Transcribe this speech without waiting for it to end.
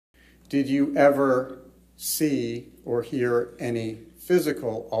Did you ever see or hear any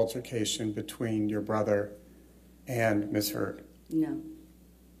physical altercation between your brother and Miss Heard? No.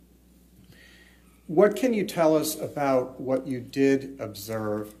 What can you tell us about what you did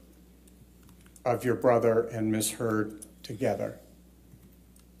observe of your brother and Miss Heard together?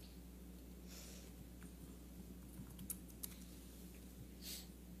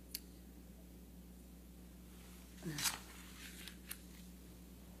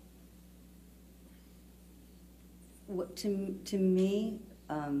 What, to me,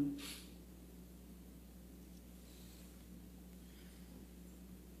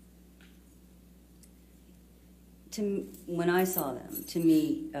 when I saw them, to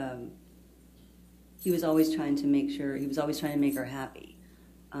me, he was always trying to make sure, he was always trying to make her happy.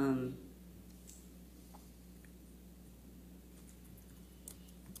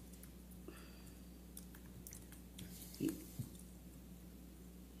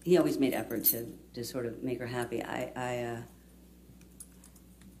 He always made effort to sort of make her happy. I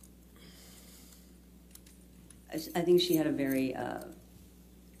think she had a very,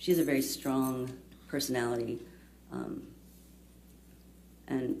 she has a very strong personality,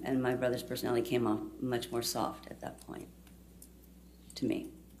 and my brother's personality came off much more soft at that point, to me.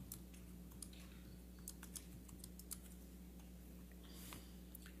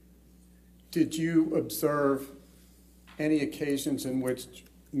 Did you observe any occasions in which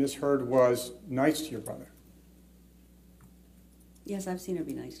Miss Heard was nice to your brother? Yes, I've seen her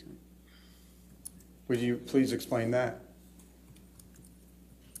be nice to him. Would you please explain that?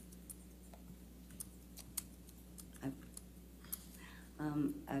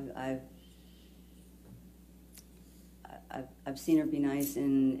 I've seen her be nice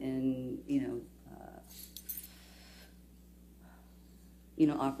in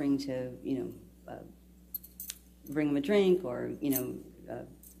offering to bring him a drink, or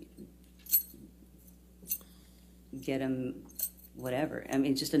get him whatever. I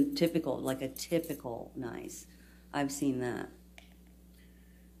mean, just a typical nice. I've seen that.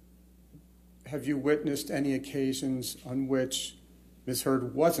 Have you witnessed any occasions on which Miss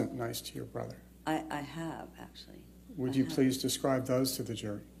Heard wasn't nice to your brother? I have, actually. Would you please describe those to the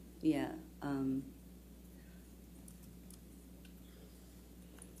jury? Yeah.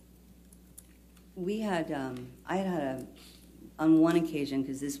 We had, I had on one occasion,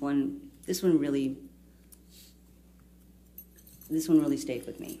 because this one really stayed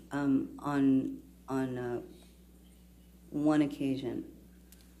with me. On one occasion,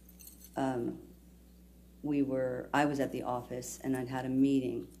 I was at the office, and I'd had a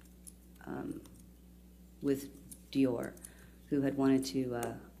meeting with Dior, who had wanted to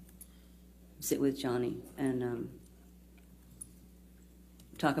sit with Johnny and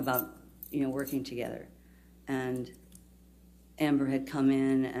talk about working together. And Amber had come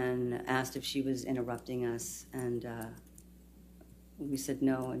in and asked if she was interrupting us, and we said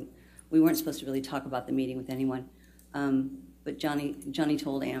no, and we weren't supposed to really talk about the meeting with anyone. But Johnny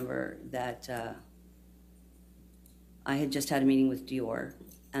told Amber that I had just had a meeting with Dior,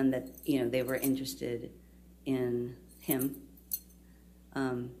 and that they were interested in him.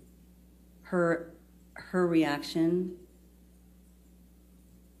 Her reaction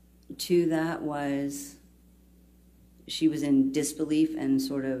to that was, she was in disbelief and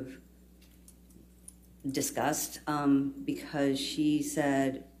sort of disgust, because she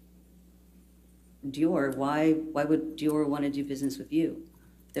said, Dior, why would Dior want to do business with you?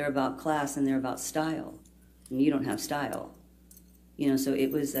 They're about class and they're about style, and you don't have style. So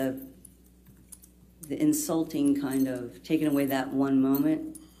it was the insulting kind of, taking away that one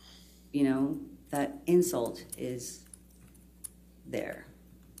moment, that insult is there.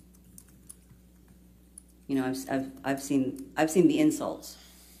 I've seen the insults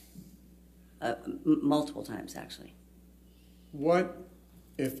multiple times, actually. What,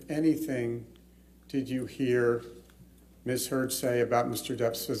 if anything, did you hear Ms. Heard say about Mr.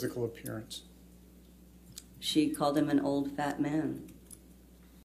 Depp's physical appearance? She called him an old fat man.